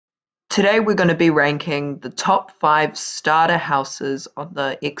Today we're going to be ranking the top 5 starter houses on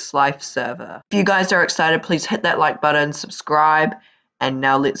the XLife server. If you guys are excited, please hit that like button, subscribe, and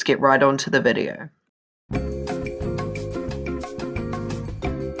now let's get right on to the video.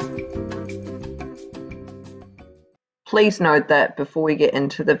 Please note that before we get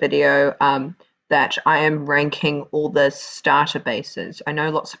into the video, that I am ranking all the starter bases. I know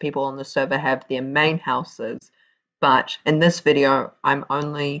lots of people on the server have their main houses, but in this video I'm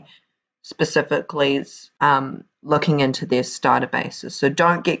only specifically looking into their starter bases. So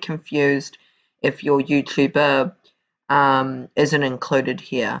don't get confused if your YouTuber isn't included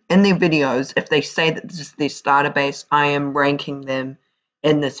here. In their videos, if they say that this is their starter base, I am ranking them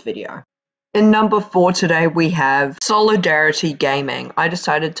in this video. In number 4 today we have Solidarity Gaming. I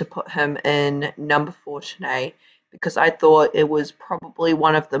decided to put him in number 4 today because I thought it was probably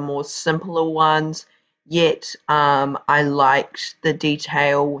one of the more simpler ones, yet I liked the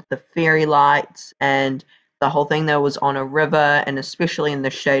detail with the fairy lights and the whole thing that was on a river, and especially in the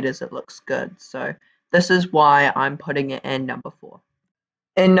shaders it looks good. So this is why I'm putting it in number 4.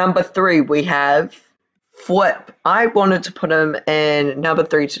 In number 3 we have Flip. I wanted to put him in number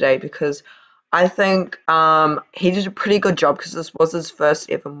 3 today because I think he did a pretty good job because this was his first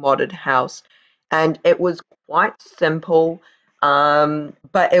ever modded house, and it was quite simple,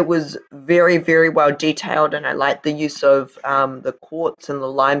 but it was very, very well detailed, and I liked the use of the quartz and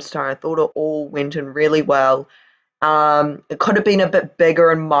the limestone. I thought it all went in really well. It could have been a bit bigger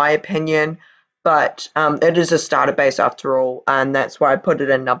in my opinion, but it is a starter base after all, and that's why I put it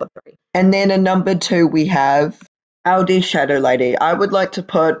in number 3. And then in number 2 we have LD Shadow Lady. I would like to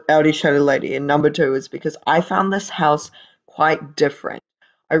put LD Shadow Lady in number 2 is because I found this house quite different.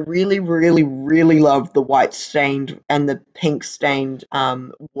 I really, really, really love the white stained and the pink stained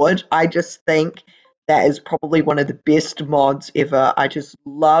wood. I just think that is probably one of the best mods ever. I just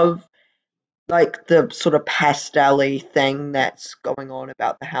love like the sort of pastel-y thing that's going on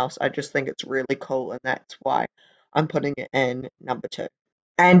about the house. I just think it's really cool, and that's why I'm putting it in number 2.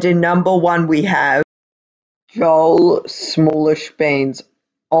 And in number 1 we have Joel Smallish Beans.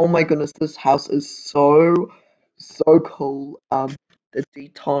 Oh my goodness, this house is so cool.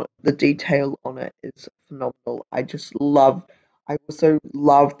 The detail on it is phenomenal. I also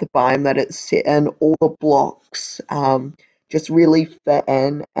love the biome that it's set in. All the blocks just really fit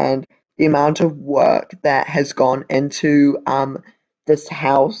in, and the amount of work that has gone into this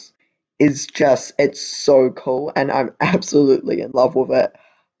house is just, it's so cool, and I'm absolutely in love with it.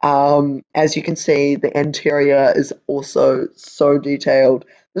 As you can see, the interior is also so detailed.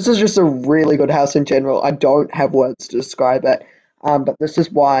 This is just a really good house in general. I don't have words to describe it, but this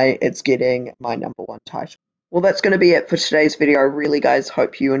is why it's getting my number 1 title. Well, that's going to be it for today's video. I really, guys,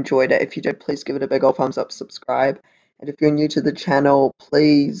 hope you enjoyed it. If you did, please give it a big old thumbs up, subscribe. And if you're new to the channel,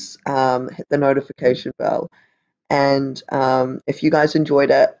 please hit the notification bell. And if you guys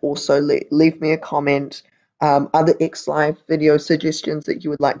enjoyed it, also leave me a comment. Other XLife video suggestions that you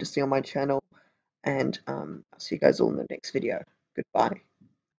would like to see on my channel. And I'll see you guys all in the next video.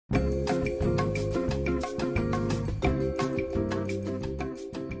 Goodbye.